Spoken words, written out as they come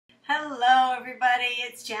Hello everybody,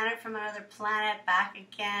 it's Janet from Another Planet back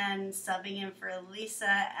again, subbing in for Lisa,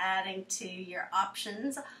 adding to your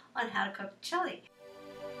options on how to cook chili.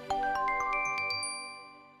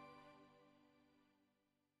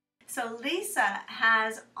 So Lisa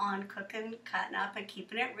has on Cooking, Cutting Up and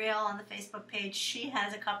Keeping It Real on the Facebook page. She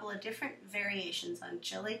has a couple of different variations on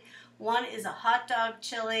chili. One is a hot dog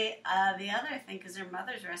chili, the other I think is her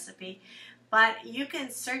mother's recipe, but you can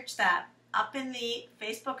search that up in the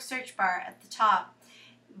Facebook search bar at the top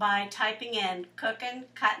by typing in Cooking,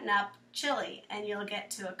 Cutting Up Chili, and you'll get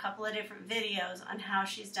to a couple of different videos on how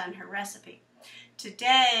she's done her recipe.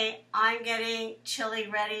 Today I'm getting chili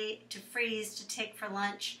ready to freeze to take for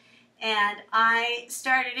lunch, and I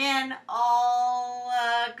started in all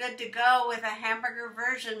good to go with a hamburger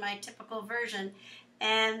version, my typical version,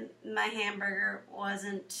 and my hamburger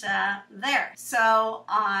wasn't there. So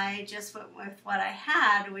I just went with what I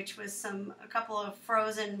had, which was a couple of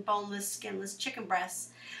frozen boneless, skinless chicken breasts.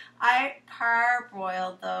 I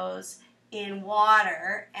parboiled those in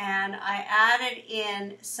water, and I added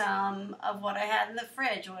in some of what I had in the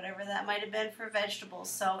fridge, whatever that might have been for vegetables.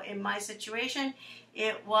 So in my situation,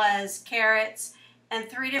 it was carrots and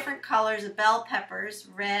 3 different colors of bell peppers,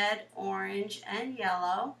 red, orange, and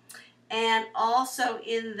yellow. And also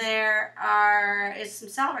in there is some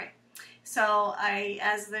celery. So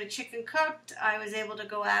as the chicken cooked, I was able to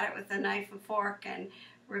go at it with a knife and fork and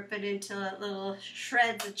rip it into little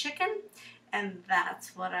shreds of chicken. And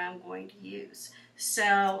that's what I'm going to use.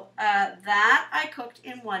 So that I cooked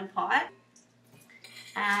in one pot.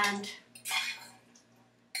 And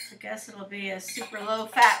I guess it'll be a super low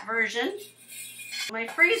fat version. My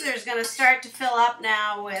freezer is going to start to fill up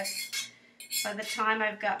now with, by the time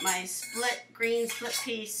I've got my green split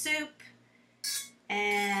pea soup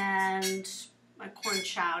and my corn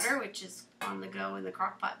chowder, which is on the go in the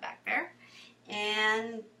crock pot back there.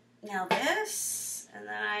 And now this, and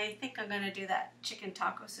then I think I'm going to do that chicken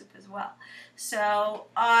taco soup as well. So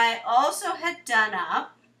I also had done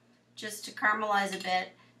up, just to caramelize a bit,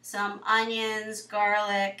 some onions,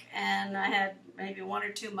 garlic, and I had maybe 1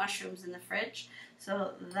 or 2 mushrooms in the fridge.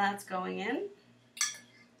 So that's going in.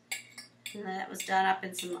 And that was done up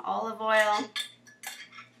in some olive oil.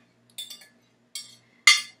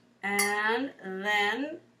 And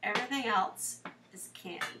then everything else is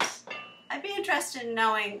canned. I'd be interested in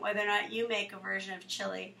knowing whether or not you make a version of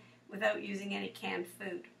chili without using any canned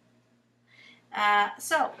food.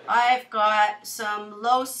 So I've got some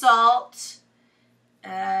low salt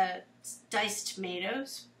diced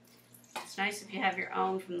tomatoes. It's nice if you have your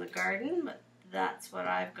own from the garden, but that's what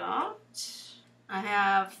I've got. I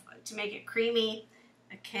have, to make it creamy,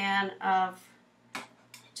 a can of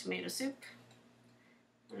tomato soup.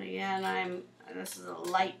 And again, this is a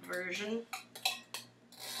light version.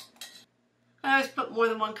 I always put more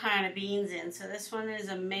than one kind of beans in. So this one is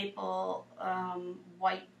a maple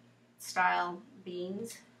white style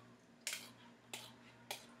beans.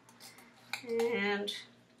 And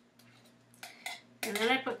then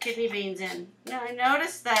I put kidney beans in. Now I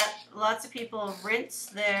noticed that lots of people rinse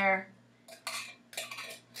their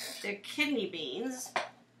kidney beans.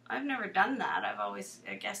 I've never done that.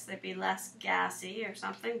 I guess they'd be less gassy or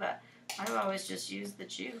something, but I've always just used the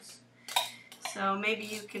juice. So maybe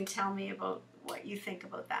you can tell me about what you think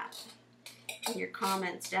about that in your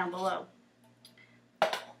comments down below.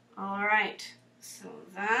 All right, so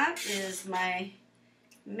that is my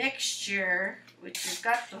mixture, which has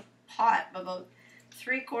got the pot about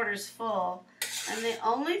 3/4 full. And the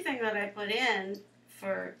only thing that I put in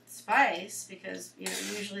for spice, because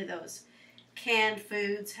usually those canned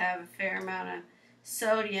foods have a fair amount of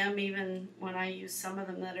sodium, even when I use some of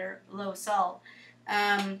them that are low salt,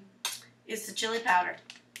 is the chili powder.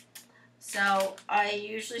 So I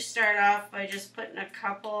usually start off by just putting a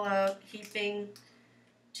couple of heaping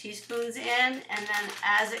teaspoons in, and then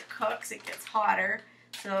as it cooks it gets hotter,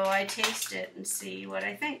 so I taste it and see what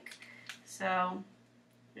I think. So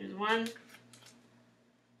there's 1,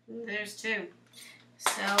 there's 2.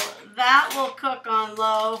 So that will cook on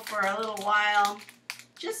low for a little while.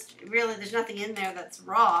 Just really, there's nothing in there that's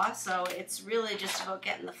raw, so it's really just about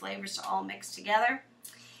getting the flavors to all mix together.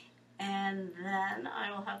 And then I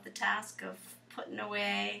will have the task of putting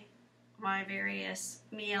away my various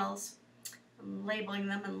meals, labeling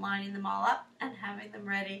them and lining them all up and having them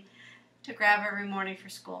ready to grab every morning for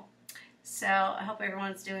school. So I hope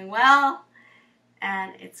everyone's doing well,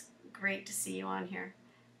 and it's great to see you on here.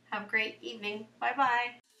 Have a great evening.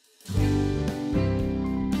 Bye-bye.